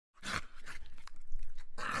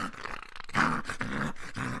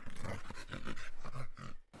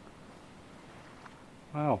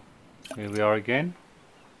Well, here we are again,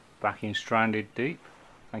 back in Stranded Deep.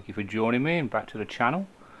 Thank you for joining me and back to the channel.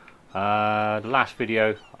 The last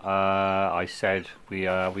video, I said we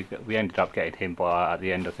ended up getting him by at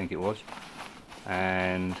the end, I think it was,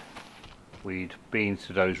 and we'd been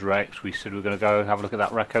to those wrecks. We said we were going to go and have a look at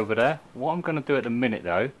that wreck over there. What I'm going to do at the minute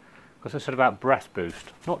though, because I said about breath boost,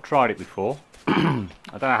 I've not tried it before. I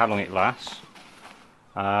don't know how long it lasts.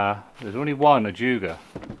 There's only one Ajuga.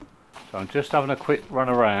 So I'm just having a quick run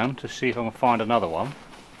around to see if I can find another one.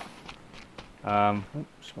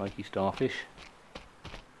 Smoky starfish.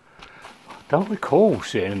 I don't recall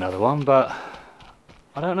seeing another one, but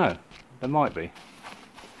I don't know. There might be.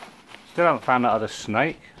 Still haven't found that other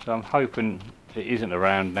snake, so I'm hoping it isn't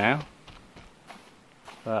around now.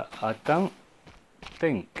 But I don't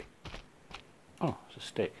think... Oh, it's a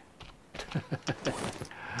stick.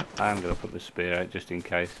 I am going to put the spear out just in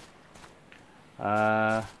case.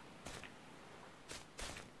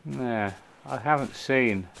 Nah, I haven't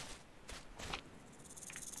seen.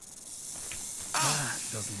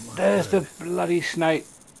 There's the bloody snake.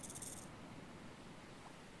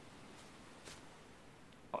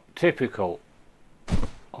 Typical.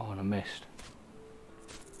 Oh, and I missed.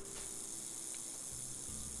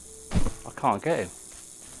 I can't get him.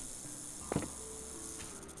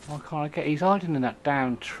 Why can't I get? He's hiding in that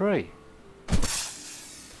damn tree.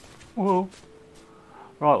 Whoa.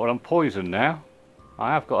 Right, well I'm poisoned now.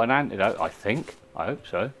 I have got an antidote, I think. I hope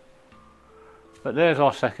so. But there's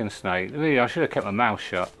our second snake. Really, I should have kept my mouth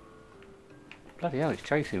shut. Bloody hell, it's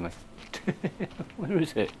chasing me. Where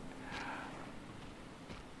is it?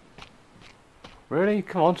 Really?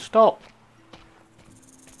 Come on, stop.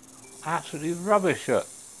 Absolutely rubbish at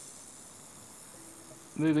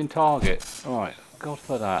moving target. Right, God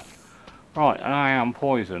for that. Right, and I am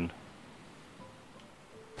poisoned.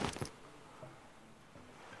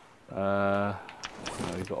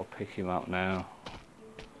 We've got to pick him up now.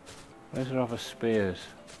 Where's our other spears?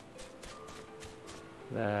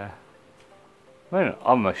 There. Well,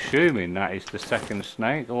 I'm assuming that is the second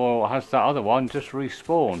snake, or has that other one just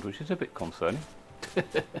respawned, which is a bit concerning.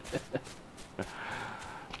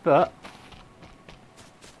 But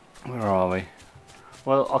where are we?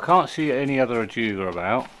 Well, I can't see any other Ajuga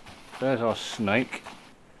about. There's our snake.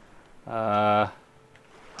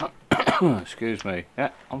 Excuse me.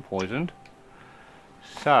 Yeah, I'm poisoned.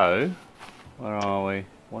 So, where are we?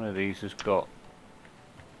 One of these has got,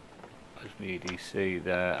 there's my EDC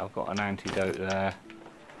there. I've got an antidote there.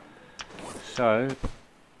 So,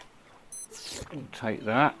 we'll take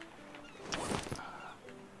that.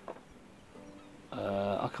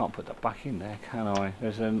 I can't put that back in there, can I?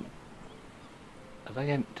 There's an. Are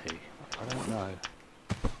they empty? I don't know.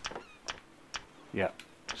 Yeah.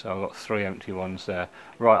 So I've got 3 empty ones there.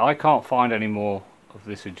 Right, I can't find any more of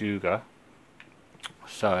this Ajuga.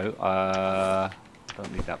 So, I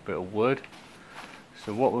don't need that bit of wood.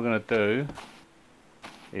 So what we're going to do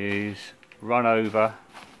is run over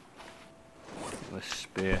the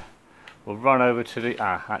spear. We'll run over to the...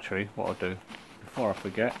 actually, what I'll do, before I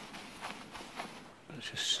forget, let's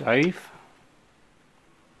just save.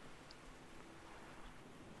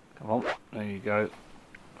 Come on, there you go.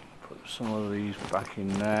 Put some of these back in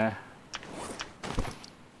there.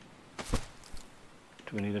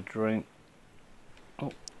 Do we need a drink?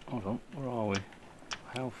 Oh, hold on, where are we?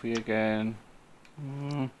 Healthy again.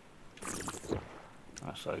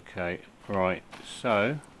 That's okay. Right,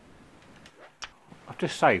 so I've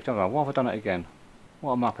just saved, haven't I? Why have I done it again?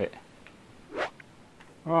 What a muppet.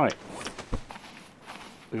 Right.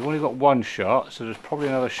 We've only got one shark, so there's probably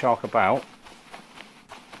another shark about.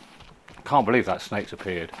 Can't believe that snake's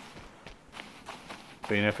appeared.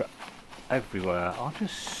 Been everywhere. I'm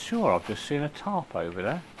just sure I've just seen a tarp over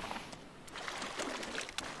there.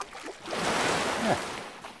 Yeah.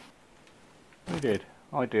 We did.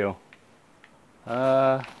 Ideal.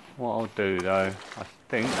 What I'll do though, I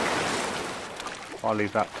think I'll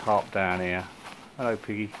leave that tarp down here. Hello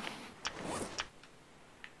piggy.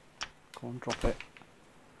 Come on, drop it.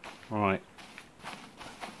 Right.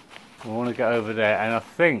 We want to get over there, and I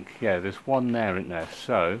think, yeah, there's one there, isn't there?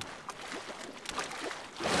 So,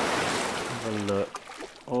 have a look.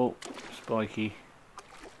 Oh, spiky.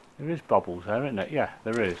 There is bubbles there, isn't there? Yeah,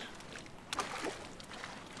 there is.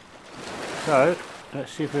 So,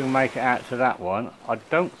 let's see if we can make it out to that one. I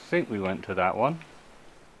don't think we went to that one.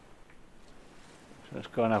 So let's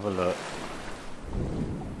go and have a look.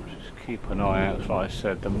 Just keep an eye out, like I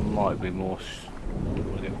said, there might be more.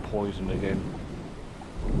 We'll get poisoned again.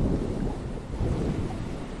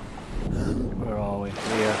 Where are we?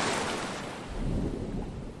 Here.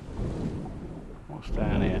 What's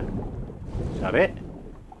down here? Is that it?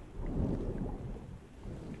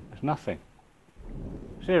 There's nothing.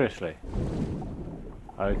 Seriously.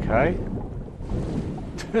 Okay.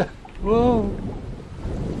 Whoa!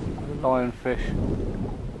 The lionfish.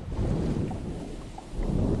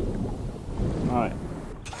 Right.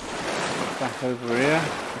 Back over here.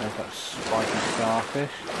 There's that spiky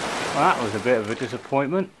starfish. Well, that was a bit of a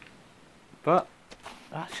disappointment. But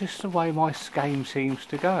that's just the way my game seems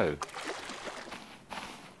to go.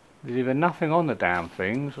 There's either nothing on the damn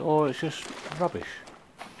things or it's just rubbish.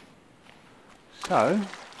 So,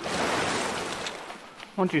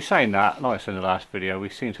 mind you saying that, like I said in the last video, we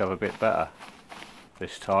seem to have a bit better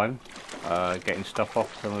this time. Getting stuff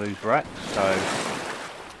off some of these wrecks, so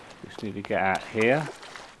just need to get out here.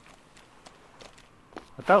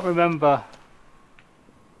 I don't remember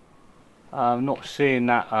not seeing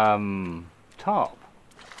that tarp,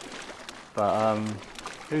 but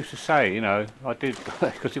who's to say, you know, I did,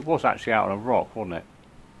 because it was actually out on a rock, wasn't it?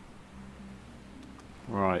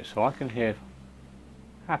 Right, so I can hear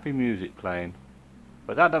happy music playing,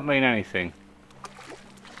 but that doesn't mean anything,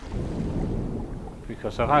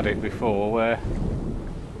 because I've had it before where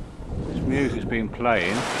this music's been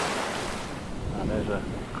playing, and there's a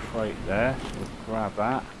crate there, so we'll grab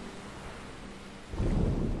that.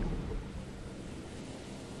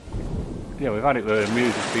 Yeah, we've had it where the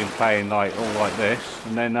music's been playing like all like this,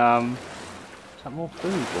 and then is that more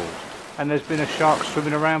food balls? And there's been a shark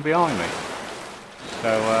swimming around behind me.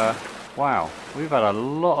 So wow, we've had a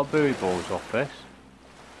lot of buoy balls off this.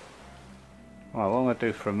 Right, what I'm going to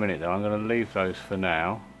do for a minute though, I'm going to leave those for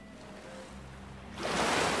now.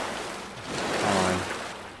 Time,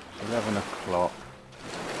 it's 11 o'clock.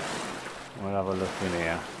 We'll have a look in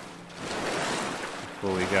here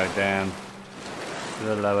before we go down to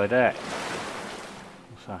the lower deck.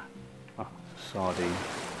 What's that? Oh, it's a sardine.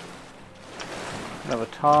 We'll have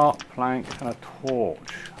a tarp, plank and a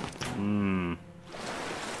torch.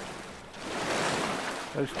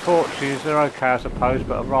 Those torches, they're okay I suppose,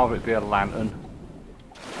 but I'd rather it be a lantern.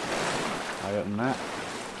 I open that.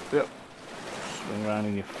 Yep. Swing around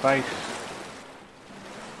in your face.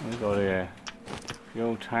 What have we got here?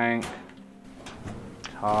 Fuel tank.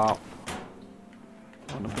 Tarp.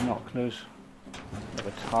 On the binoculars.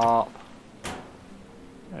 Another tarp.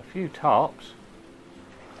 A few tarps.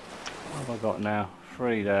 What have I got now?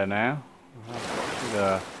 3 there now. I've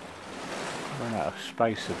got to run out of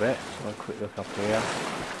space a bit, so I'll quick look up here.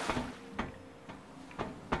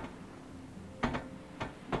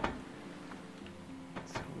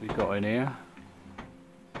 That's what we got in here.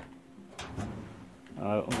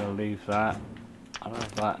 Oh, I'm going to leave that. I'll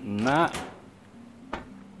have that and that.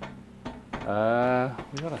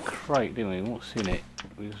 We got a crate, didn't we? What's in it?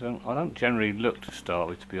 I don't generally look to start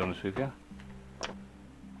with, to be honest with you.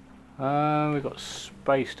 We've got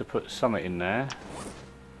space to put something in there.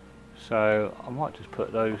 So I might just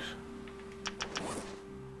put those.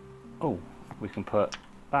 Oh, we can put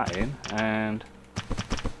that in, and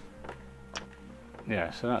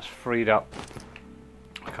yeah, so that's freed up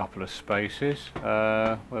a couple of spaces.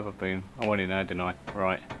 Where have I been? I went in there, didn't I?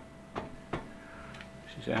 Right.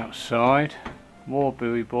 This is outside. More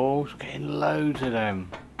buoy balls. Getting loads of them.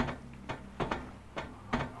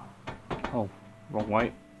 Oh, wrong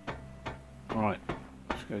way. Right,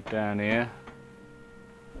 let's go down here.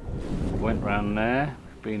 Went round there,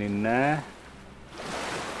 been in there.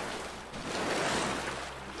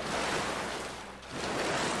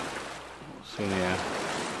 What's in here?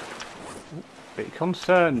 It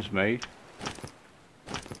concerns me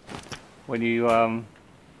when you right,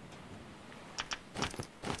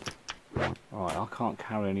 I can't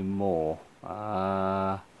carry any more.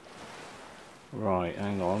 Right,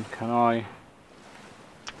 hang on, can I?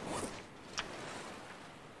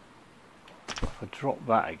 If I drop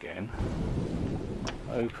that again,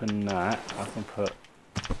 open that, I can put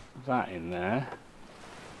that in there.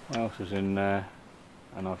 What else is in there?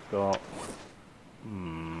 And I've got,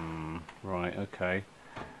 right, okay.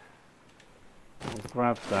 I'll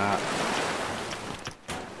grab that,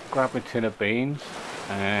 grab my tin of beans,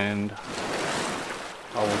 and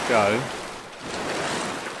I will go.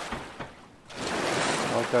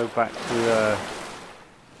 I'll go back to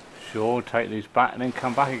shore, take these back, and then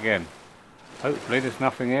come back again. Hopefully there's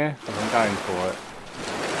nothing here, because I'm going for it.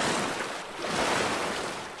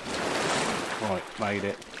 Right, made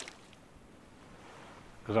it.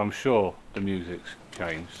 Because I'm sure the music's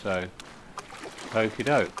changed, so okie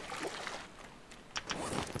doke.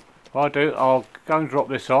 What I'll do, I'll go and drop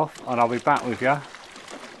this off, and I'll be back with you.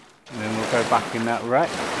 And then we'll go back in that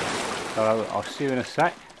wreck. So I'll see you in a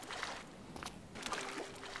sec.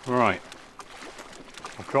 Right.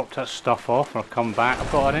 I've dropped that stuff off and I've come back.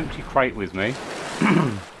 I've got an empty crate with me, just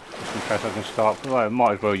in case I can start. Well, I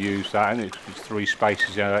might as well use that, and it's 3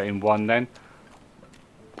 spaces in one then.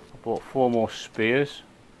 I bought 4 more spears.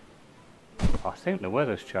 I think the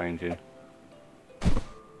weather's changing.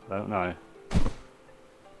 Don't know.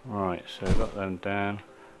 Right, so I've got them down.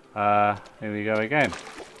 Here we go again.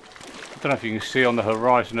 I don't know if you can see on the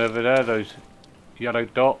horizon over there those yellow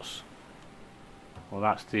dots. Well,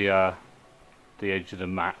 that's the edge of the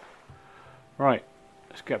map. Right,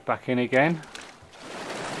 let's get back in again.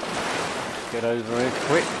 Let's get over here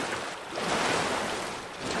quick.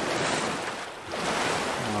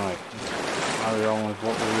 Right, carry on with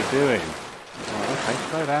what we were doing. Right, okay,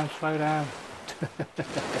 slow down, slow down.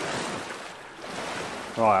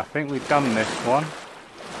 Right, I think we've done this one.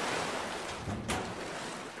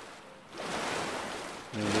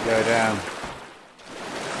 Need to go down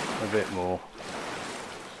a bit more.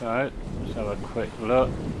 So, let's have a quick look.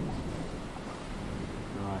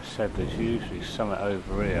 I said there's usually something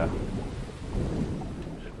over here.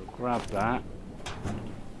 So we'll grab that.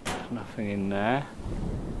 There's nothing in there.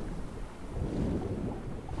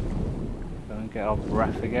 Go and get our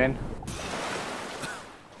breath again.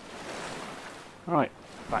 Right,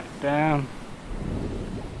 back down.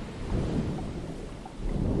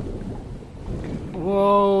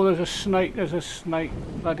 Whoa, there's a snake,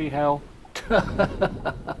 bloody hell.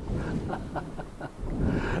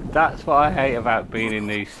 That's what I hate about being in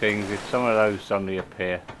these things, if some of those suddenly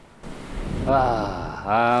appear.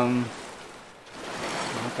 I'll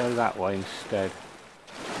go that way instead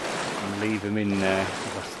and leave him in there,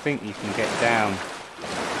 because I think you can get down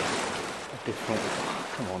a different,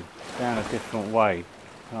 come on, down a different way,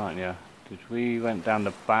 can't you? Because we went down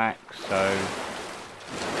the back, so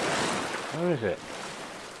where is it?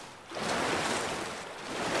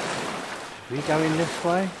 Should we go in this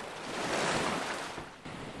way?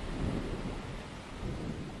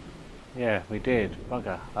 Yeah, we did.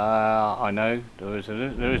 Bugger. I know there is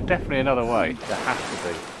definitely another way. There has to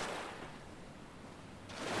be.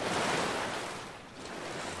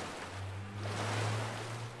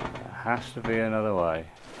 There has to be another way.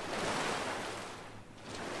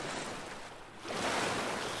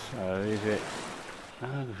 So is it? No,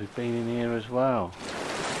 because we've been in here as well.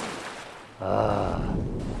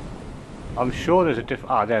 I'm sure there's a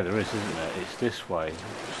different. Ah, there is, isn't there? It's this way.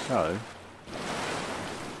 So.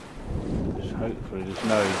 Hopefully there's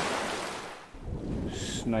no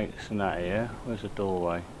snakes and that here. Where's the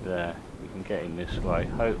doorway? There. We can get in this way.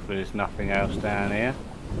 Hopefully there's nothing else down here.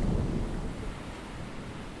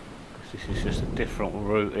 Because this is just a different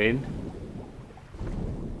route in.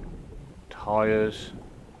 Tyres.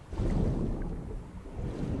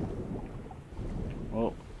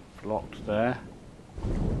 Oh, blocked there.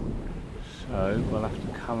 So we'll have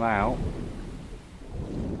to come out.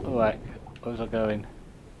 Oh heck, where's I going?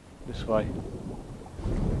 This way.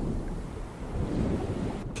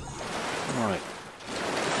 Right.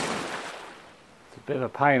 It's a bit of a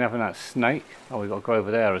pain having that snake. Oh, we've got to go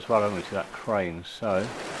over there as well, haven't we, to that crane, so.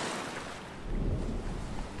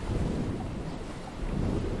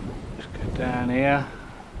 Let's go down here.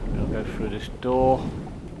 We'll go through this door.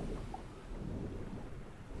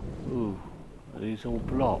 Ooh, are these all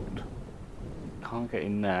blocked? Can't get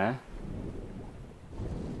in there.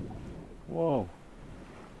 Whoa.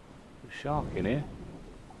 Shark in here.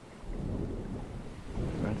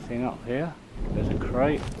 Is there anything up here? There's a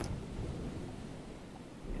crate.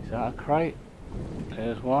 Is that a crate?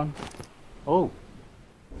 There's one. Oh!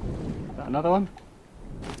 Is that another one?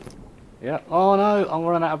 Yeah. Oh no! I'm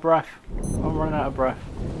running out of breath. I'm running out of breath.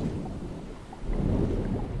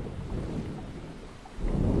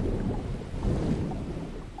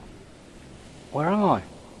 Where am I?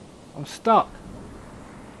 I'm stuck.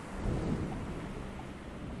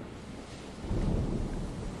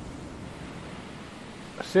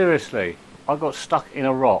 Seriously, I got stuck in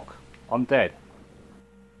a rock. I'm dead.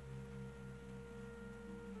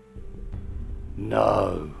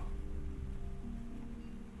 No.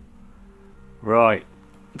 Right.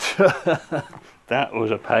 That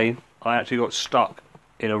was a pain. I actually got stuck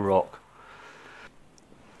in a rock.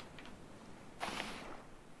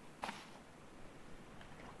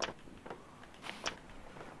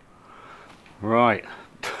 Right.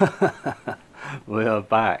 We are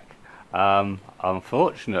back.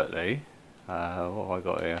 Unfortunately, what have I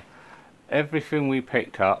got here? Everything we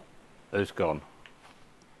picked up has gone.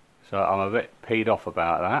 So I'm a bit peed off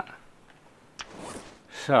about that.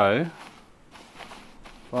 So,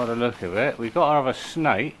 by the look of it, we got our other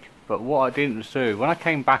snake, but what I didn't do, when I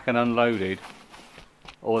came back and unloaded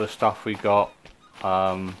all the stuff we got,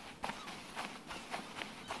 I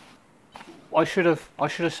should have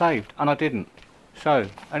saved, and I didn't. So,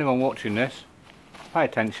 anyone watching this, pay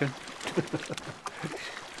attention.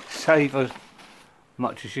 Save as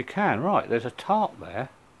much as you can. Right, there's a tarp there.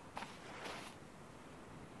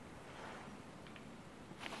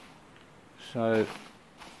 So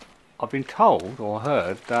I've been told or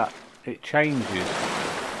heard that it changes.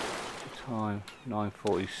 Time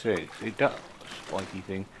 9:46. It does, spiky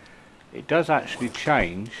thing. It does actually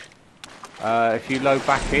change if you load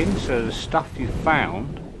back in. So the stuff you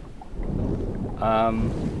found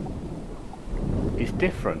is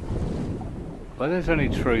different. Whether there's any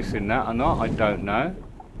truth in that or not, I don't know.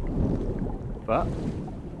 But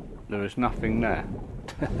there is nothing there.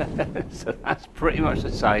 So that's pretty much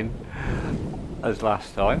the same as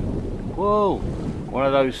last time. Whoa! One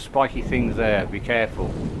of those spiky things there. Be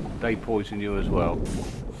careful. They poison you as well.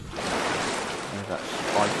 There's that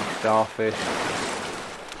spiky starfish.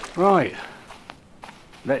 Right.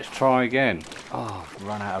 Let's try again. Oh, I've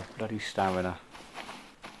run out of bloody stamina.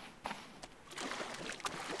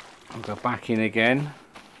 I'll go back in again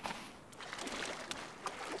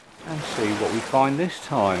and see what we find this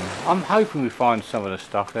time. I'm hoping we find some of the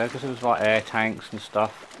stuff there, because it was like air tanks and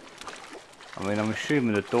stuff. I mean, I'm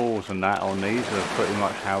assuming the doors and that on these are pretty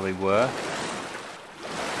much how they were.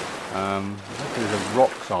 Hopefully the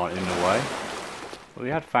rocks aren't in the way. But we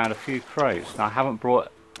had found a few crates. Now I haven't brought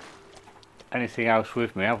anything else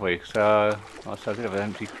with me, have we? So I did have an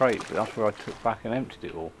empty crate, but that's where I took back and emptied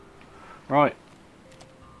it all. Right.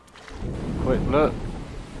 Quick look.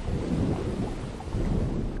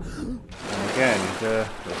 And again, there's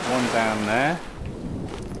one down there.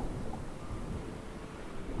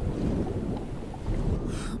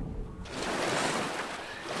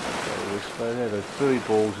 There, those buoy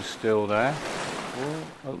balls are still there. Oh,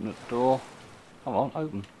 open the door. Come on,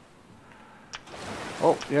 open.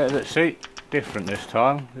 Oh, yeah, let's see. Different this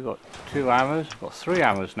time. We've got 2 hammers. We've got 3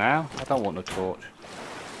 hammers now. I don't want the torch.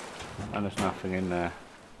 And there's nothing in there.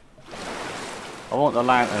 I want the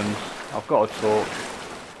lanterns. I've got a torch.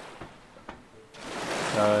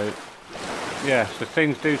 So, yeah, so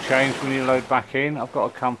things do change when you load back in. I've got a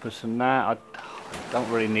compass and that. I don't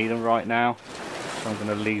really need them right now. So I'm going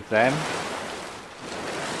to leave them.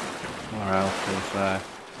 Where else was there?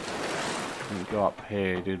 Didn't go up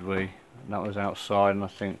here, did we? That was outside, and I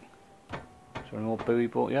think... Is there any more buoy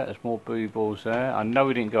balls? Yeah, there's more buoy balls there. I know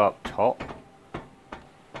we didn't go up top.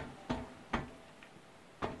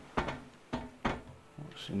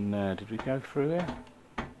 What's in there? Did we go through here?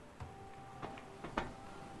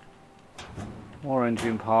 More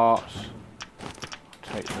engine parts.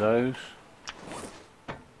 Take those.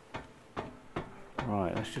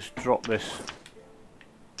 Right, let's just drop this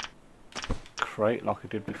crate like I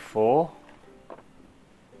did before.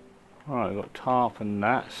 Right, we've got tarp and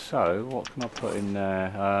that, so what can I put in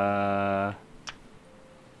there?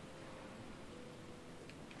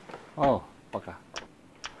 Oh, bugger.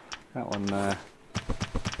 That one there.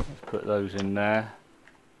 Let's put those in there.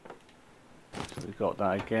 So we've got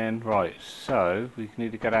that again. Right, so we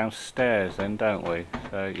need to go downstairs then, don't we?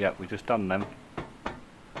 So, yeah, we've just done them.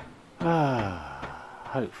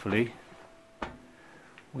 Hopefully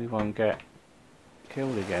we won't get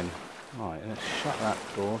killed again. Right, let's shut that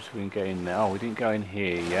door so we can get in there. Oh, we didn't go in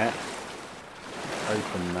here yet.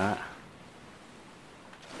 Open that.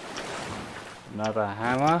 Another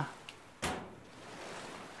hammer.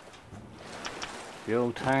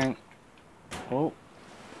 Fuel tank. Oh,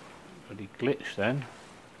 bloody glitch then.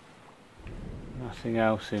 Nothing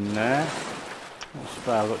else in there. What's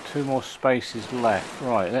about? I've got 2 more spaces left.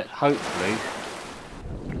 Right, let's hopefully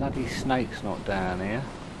bloody snake's not down here.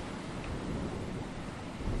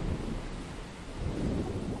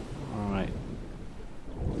 Alright.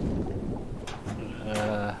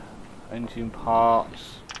 Engine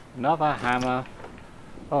parts. Another hammer.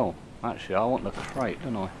 Oh, actually I want the crate,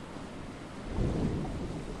 don't I?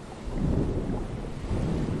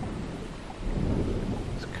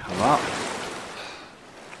 Let's come up.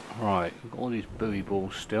 Right, we've got all these buoy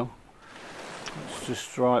balls still. Let's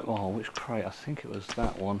just try. Oh, which crate? I think it was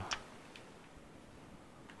that one.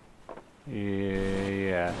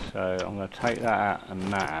 Yeah, so I'm going to take that out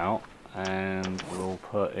and that out, and we'll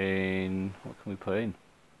put in. What can we put in?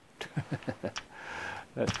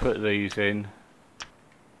 Let's put these in,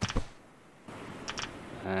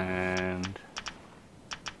 and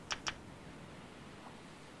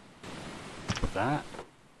that.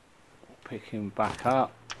 Pick him back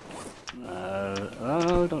up.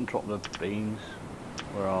 Oh, don't drop the beans.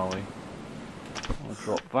 Where are we? I'll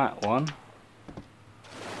drop that one.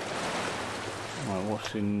 Right,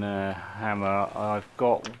 what's in hammer? I've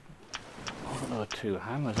got another 2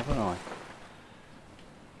 hammers, haven't I?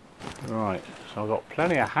 Right, so I've got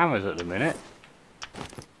plenty of hammers at the minute.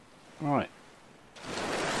 Right.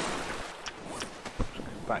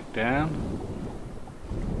 back down.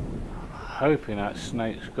 Hoping that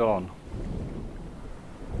snake's gone.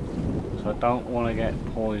 So I don't want to get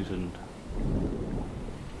poisoned.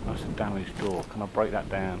 That's a damaged door. Can I break that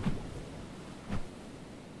down?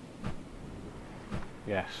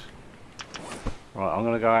 Yes. Right, I'm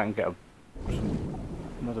going to go out and get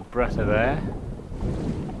another breath of air.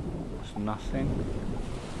 That's nothing.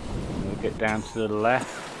 I'm going to get down to the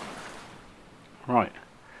left. Right,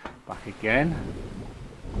 back again.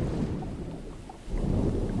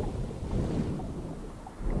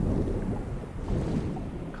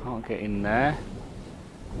 Can't get in there.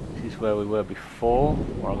 This is where we were before,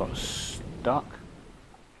 where I got stuck.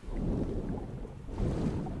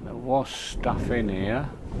 There was stuff in here.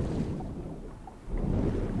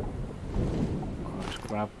 Let's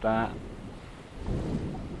grab that.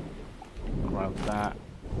 Grab that.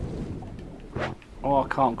 Oh, I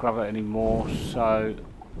can't grab it anymore, so...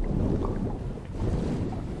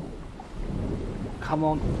 Come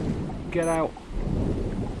on, get out.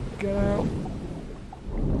 Get out.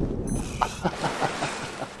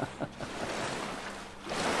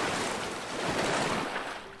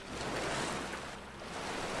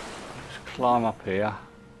 Climb up here,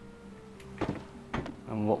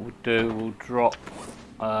 and what we'll do, we'll drop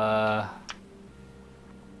I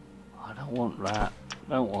don't want that,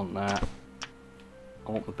 don't want that,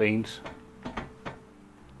 I want the beans.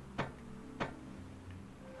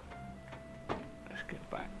 Let's get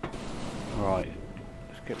back. Right,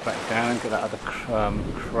 let's get back down and get that other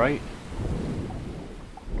crate.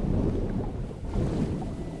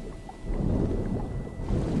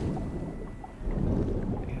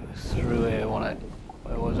 Through here, wasn't it?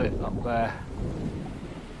 Where was it? Up there.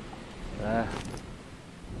 There.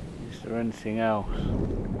 Is there anything else?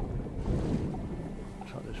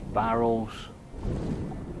 So there's barrels.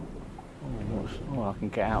 Oh, I can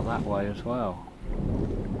get out that way as well.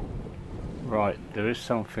 Right, there is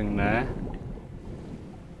something there.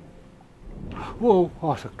 Whoa,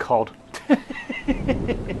 oh, it's a cod.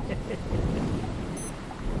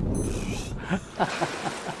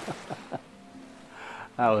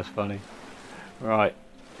 That was funny. Right,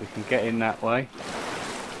 we can get in that way.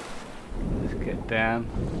 Let's get down.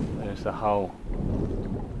 There's the hole.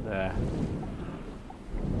 There.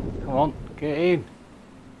 Come on, get in.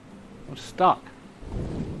 I'm stuck.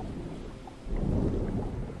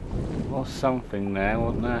 There was something there,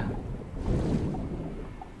 wasn't there?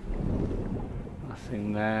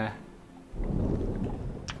 Nothing there.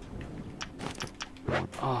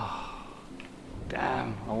 Oh,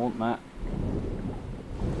 damn, I want that.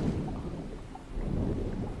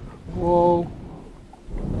 Whoa!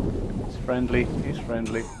 It's friendly, it's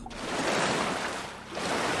friendly.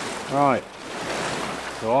 Right,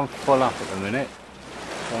 so I'm full up at the minute,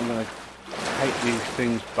 so I'm going to take these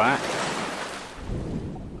things back.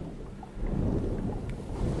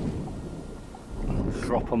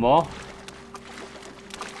 Drop them off.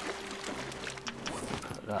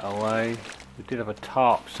 Put that away. We did have a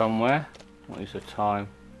tarp somewhere. What is the time?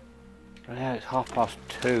 Oh yeah, it's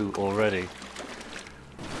 2:30 already.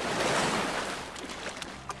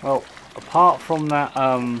 Well, apart from that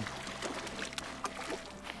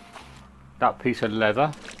that piece of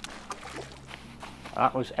leather,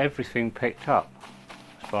 that was everything picked up,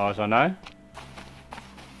 as far as I know.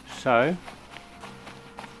 So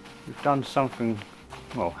we've done something,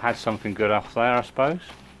 well, had something good up there, I suppose.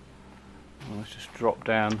 Well, let's just drop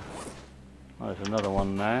down. Oh, there's another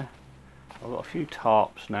one there. I've got a few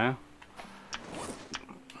tarps now.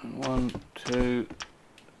 1, 2,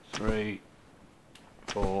 3,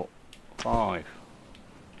 4, 5.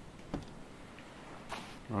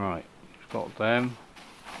 Right, we've got them.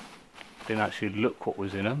 Didn't actually look what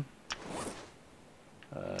was in them.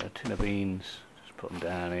 Tin of beans. Just put them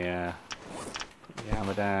down here. Put the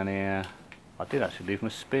hammer down here. I did actually leave my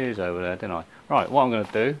spears over there, didn't I? Right, what I'm going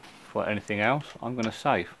to do, before anything else, I'm going to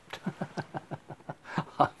save.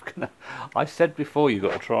 I said before you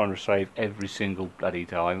got to try and save every single bloody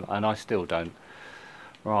time, and I still don't.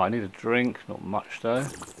 Right, I need a drink, not much though.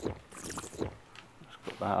 Let's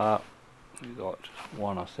put that up. We've got just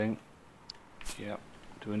one, I think. Yep.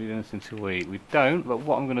 Do we need anything to eat? We don't, but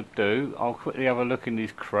what I'm going to do, I'll quickly have a look in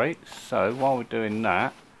these crates. So while we're doing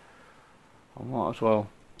that, I might as well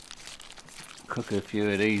cook a few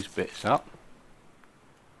of these bits up.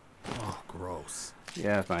 Oh, gross.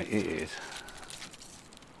 Yeah, mate, it is.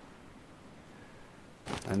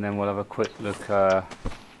 And then we'll have a quick look. I'll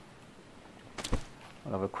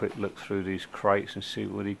have a quick look through these crates and see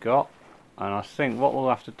what he got. And I think what we'll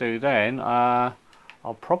have to do then, I'll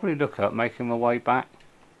probably look at making my way back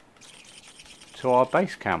to our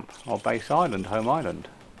base camp, our base island, home island,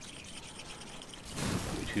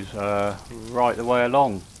 which which is right the way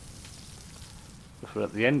along. We're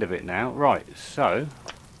at the end of it now. Right, so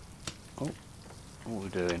what are we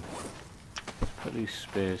doing? Let's put these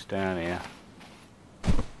spears down here.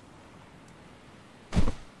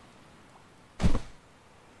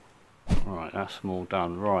 Right, that's them all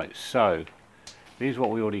done. Right, so this is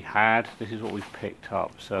what we already had. This is what we've picked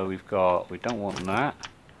up. So we've got, we don't want that.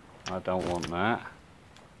 I don't want that.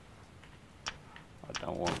 I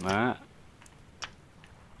don't want that.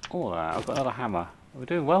 All that. I've got another hammer. We're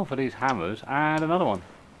doing well for these hammers, and another one.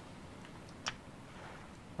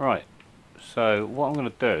 Right, so what I'm going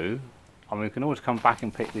to do, I mean, we can always come back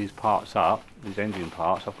and pick these parts up, these engine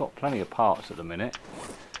parts. I've got plenty of parts at the minute.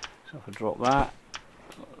 So if I drop that,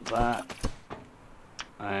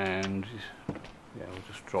 and yeah, we'll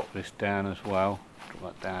just drop this down as well.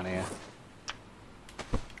 Drop that down here.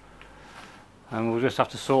 And we'll just have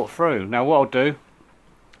to sort through. Now what I'll do,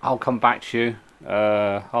 I'll come back to you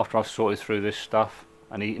after I've sorted through this stuff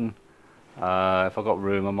and eaten. If I've got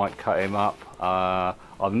room, I might cut him up.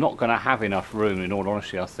 I'm not going to have enough room, in all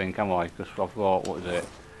honesty, I think, am I? Because I've got, what is it?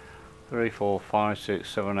 3, 4, 5, 6,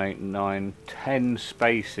 7, 8, 9, 10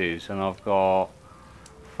 spaces, and I've got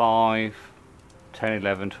 5, 10,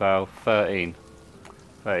 11, 12, 13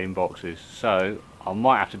 boxes. So I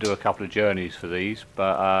might have to do a couple of journeys for these,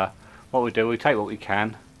 but what we do, we take what we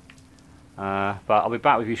can. But I'll be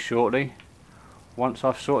back with you shortly once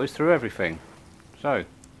I've sorted through everything. So,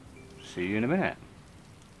 see you in a minute.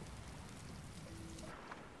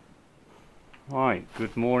 Right,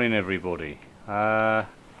 good morning everybody. What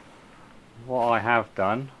I have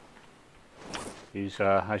done is,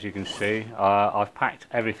 as you can see, I've packed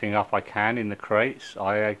everything up I can in the crates.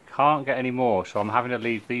 I can't get any more, so I'm having to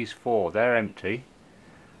leave these 4. They're empty.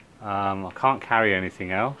 I can't carry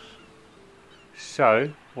anything else.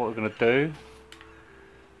 So, what we're going to do,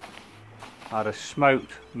 I had a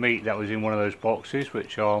smoked meat that was in one of those boxes,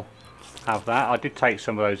 which I'll have that. I did take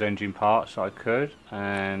some of those engine parts that I could,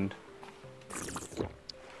 and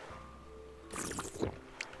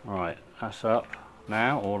right, that's up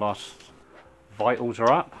now. All our vitals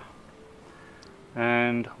are up,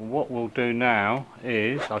 and what we'll do now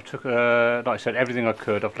is I took like I said, everything I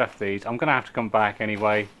could. I've left these. I'm going to have to come back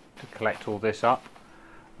anyway to collect all this up.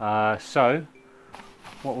 So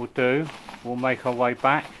what we'll do, we'll make our way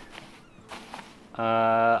back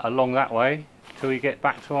along that way till we get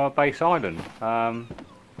back to our base island.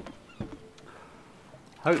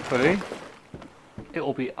 Hopefully it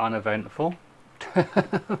will be uneventful,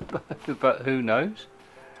 but who knows.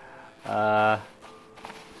 So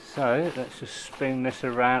let's just spin this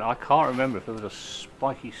around. I can't remember if there was a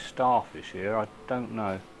spiky staff this year. I don't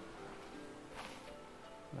know.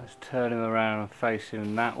 Let's turn him around and face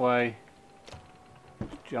him that way.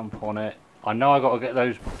 Let's jump on it. I know I got to get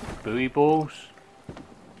those buoy balls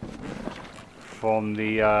from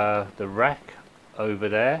the wreck over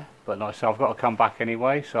there, but like I said, I've got to come back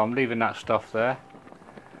anyway, so I'm leaving that stuff there.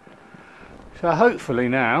 So hopefully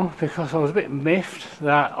now, because I was a bit miffed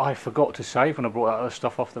that I forgot to save when I brought that other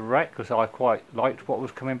stuff off the wreck, because I quite liked what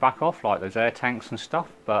was coming back off, like those air tanks and stuff,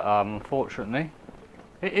 but unfortunately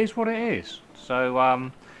it is what it is.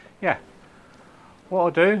 So yeah, what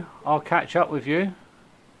I'll do, I'll catch up with you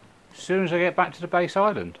as soon as I get back to the base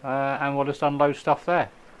island, and we'll just unload stuff there,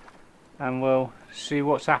 and we'll see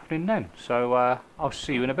what's happening then. So I'll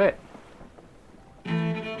see you in a bit.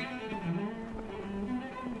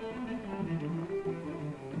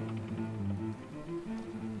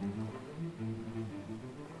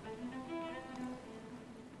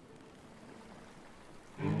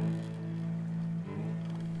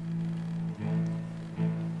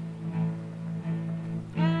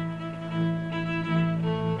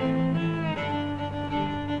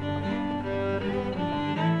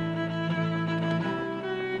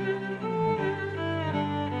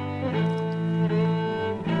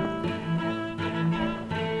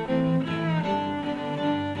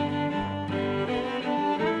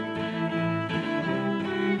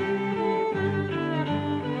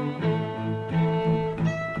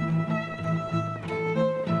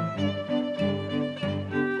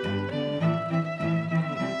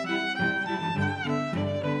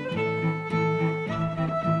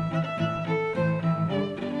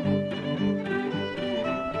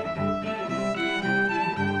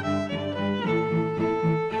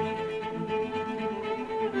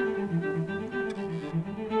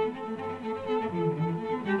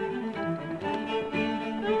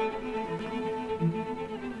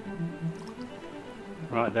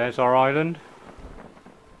 Right, there's our island.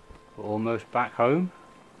 We're almost back home.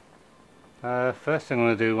 First thing I'm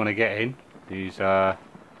going to do when I get in is go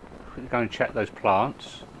and check those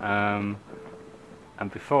plants, and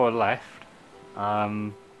And before I left,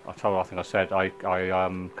 I think I said I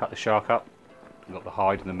cut the shark up, got the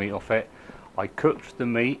hide and the meat off it. I cooked the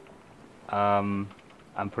meat and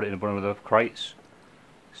put it in one of the crates.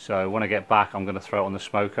 So when I get back, I'm going to throw it on the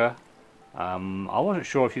smoker. I wasn't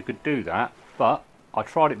sure if you could do that, but I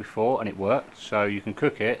tried it before and it worked. So you can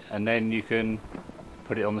cook it and then you can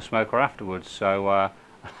put it on the smoker afterwards. So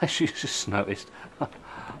as you just noticed,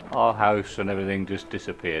 our house and everything just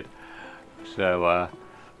disappeared. So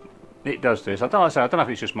it does this. I don't know if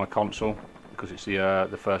it's just my console, because it's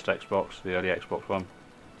the first Xbox, the early Xbox one.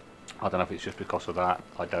 I don't know if it's just because of that.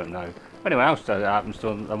 I don't know. Anyway, else that happens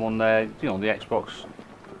to them on there, you know, on the Xbox.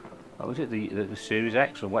 What was it, the Series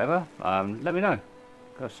X or whatever? Let me know,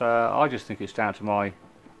 because I just think it's down to my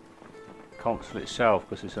console itself,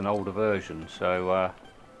 because it's an older version. So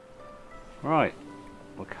right,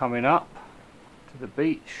 we're coming up to the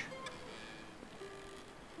beach.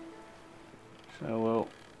 So we'll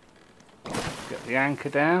get the anchor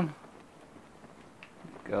down,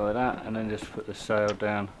 go with that, and then just put the sail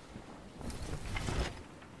down.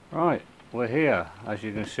 Right, we're here. As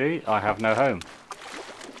you can see, I have no home.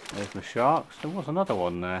 There's my sharks. There was another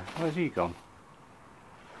one there. Where's he gone?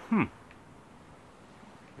 There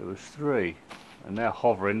was 3, and they're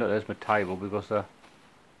hovering. Look, there's my table, because the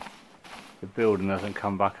building hasn't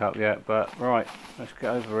come back up yet. But right, let's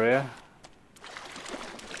get over here.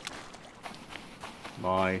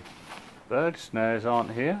 My bird snares aren't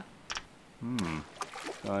here.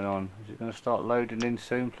 What's going on? Is it going to start loading in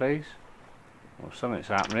soon, please? Or something's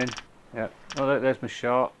happening. Yep. Oh, look, there's my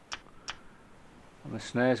shark. And the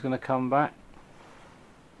snare's going to come back.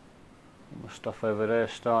 All my stuff over there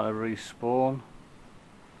is starting to respawn.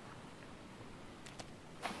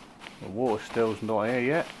 The water still's not here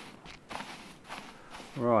yet.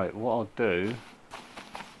 Right, what I'll do...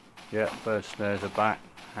 Yep, bird snares are back.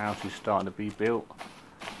 House is starting to be built.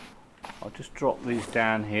 I'll just drop these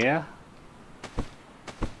down here.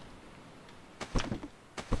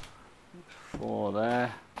 4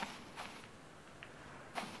 there.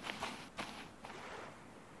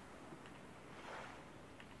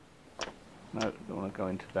 No, don't want to go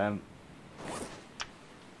into them.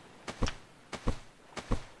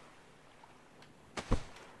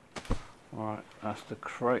 Alright, that's the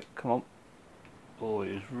crate. Come on. Oh,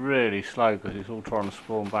 it's really slow because it's all trying to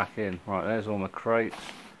spawn back in. Right, there's all my crates.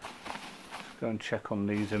 Let's go and check on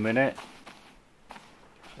these a minute.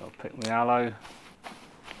 So I'll pick my aloe,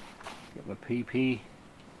 get my PP.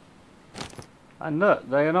 And look,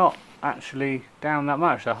 they are not actually down that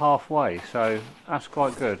much, they're halfway, so that's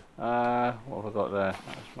quite good. What have I got there?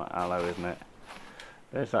 That's my aloe, isn't it?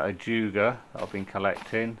 There's that ajuga that I've been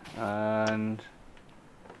collecting, and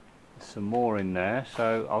there's some more in there,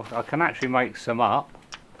 so I can actually make some up.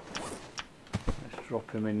 Let's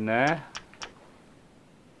drop him in there.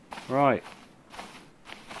 Right,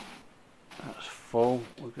 that's full.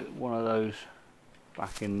 We'll get one of those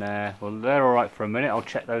back in there. Well, they're alright for a minute, I'll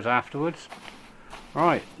check those afterwards.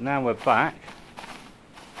 Right, now we're back.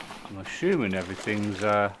 I'm assuming everything's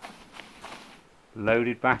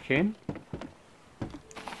loaded back in.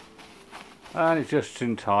 And it's just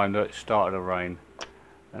in time that it started to rain.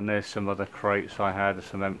 And there's some other crates I had,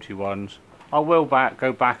 some empty ones. I will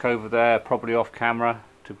go back over there, probably off camera,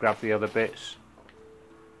 to grab the other bits.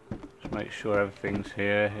 Just make sure everything's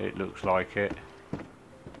here. It looks like it.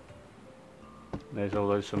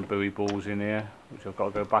 There's some buoy balls in here, which I've got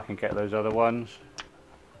to go back and get those other ones.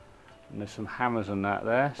 And there's some hammers and that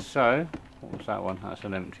there. So, what was that one? That's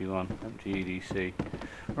an empty one, empty EDC.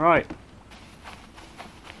 Right.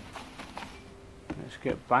 Let's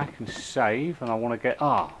get back and save, and I want to get,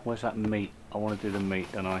 where's that meat? I want to do the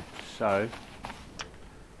meat, don't I? So,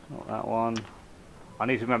 not that one. I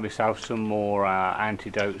need to make myself some more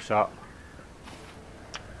antidotes up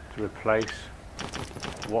to replace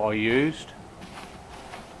what I used.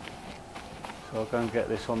 So I'll go and get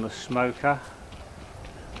this on the smoker.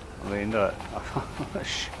 I mean, look,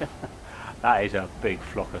 that is a big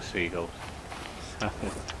flock of seagulls. So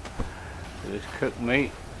this cooked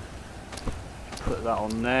meat, put that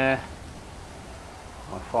on there.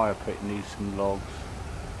 My fire pit needs some logs.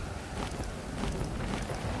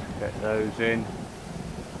 Get those in.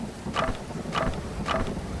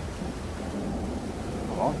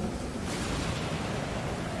 Come on.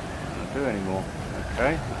 Don't do any more.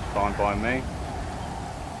 Okay, that's fine by me.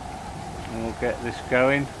 And we'll get this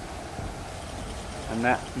going. And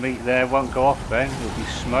that meat there won't go off then, it'll be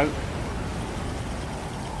smoked.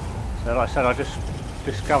 So like I said, I just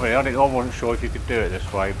discovered it. I wasn't sure if you could do it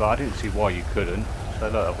this way, but I didn't see why you couldn't. So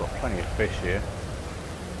look, I've got plenty of fish here.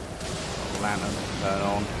 Lantern turn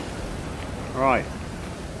on. Right.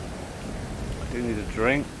 do need a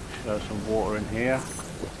drink. Should have some water in here.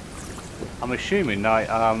 I'm assuming that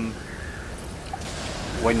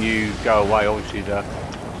when you go away, obviously the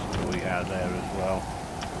wheat out there as well.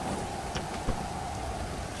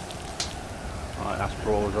 Right, that's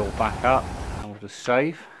brought us all back up. And we'll just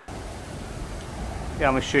save. Yeah,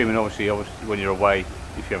 I'm assuming obviously when you're away,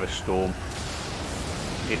 if you have a storm,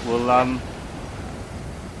 it will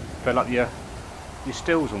fill up your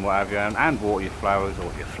stills and what have you, and water your flowers,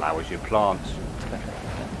 your plants.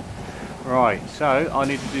 Right, so I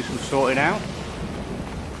need to do some sorting out.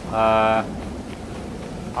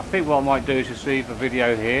 I think what I might do is just leave a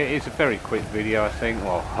video here. It's a very quick video, I think.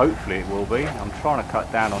 Well, hopefully it will be. I'm trying to cut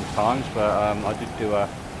down on times, but I did do a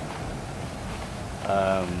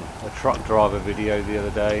truck driver video the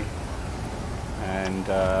other day, and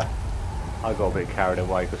I got a bit carried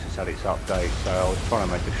away because it's had its update. So I was trying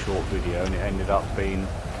to make a short video, and it ended up being,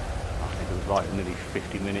 I think it was like nearly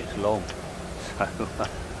 50 minutes long. So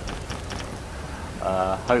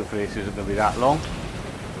hopefully this isn't going to be that long.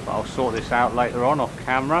 But I'll sort this out later on off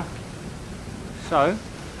camera. So,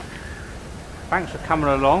 thanks for coming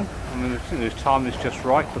along. I mean, I think this time is just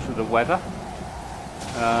right because of the weather.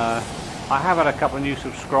 I have had a couple of new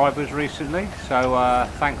subscribers recently, so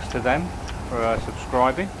thanks to them for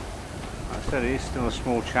subscribing. Like I said, it is still a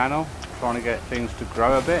small channel, trying to get things to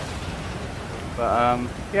grow a bit. But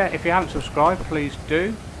yeah, if you haven't subscribed, please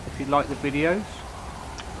do. If you like the videos,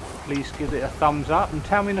 please give it a thumbs up and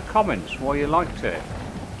tell me in the comments why you liked it.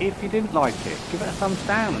 If you didn't like it, give it a thumbs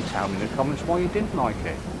down and tell me in the comments why you didn't like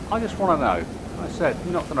it. I just want to know. Like I said,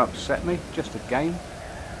 you're not going to upset me, just a game.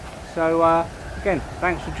 So again,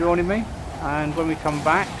 thanks for joining me, and when we come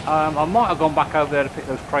back, I might have gone back over there to pick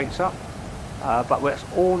those crates up, but that's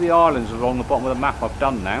all the islands along the bottom of the map I've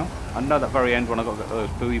done now. I know that very end when I got those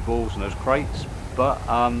buoy balls and those crates, but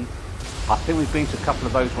I think we've been to a couple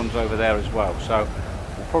of those ones over there as well, so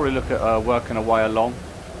we'll probably look at working our way along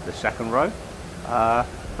the second row.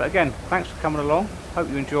 But again, thanks for coming along, hope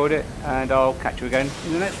you enjoyed it, and I'll catch you again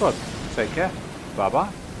in the next one. Take care, bye bye.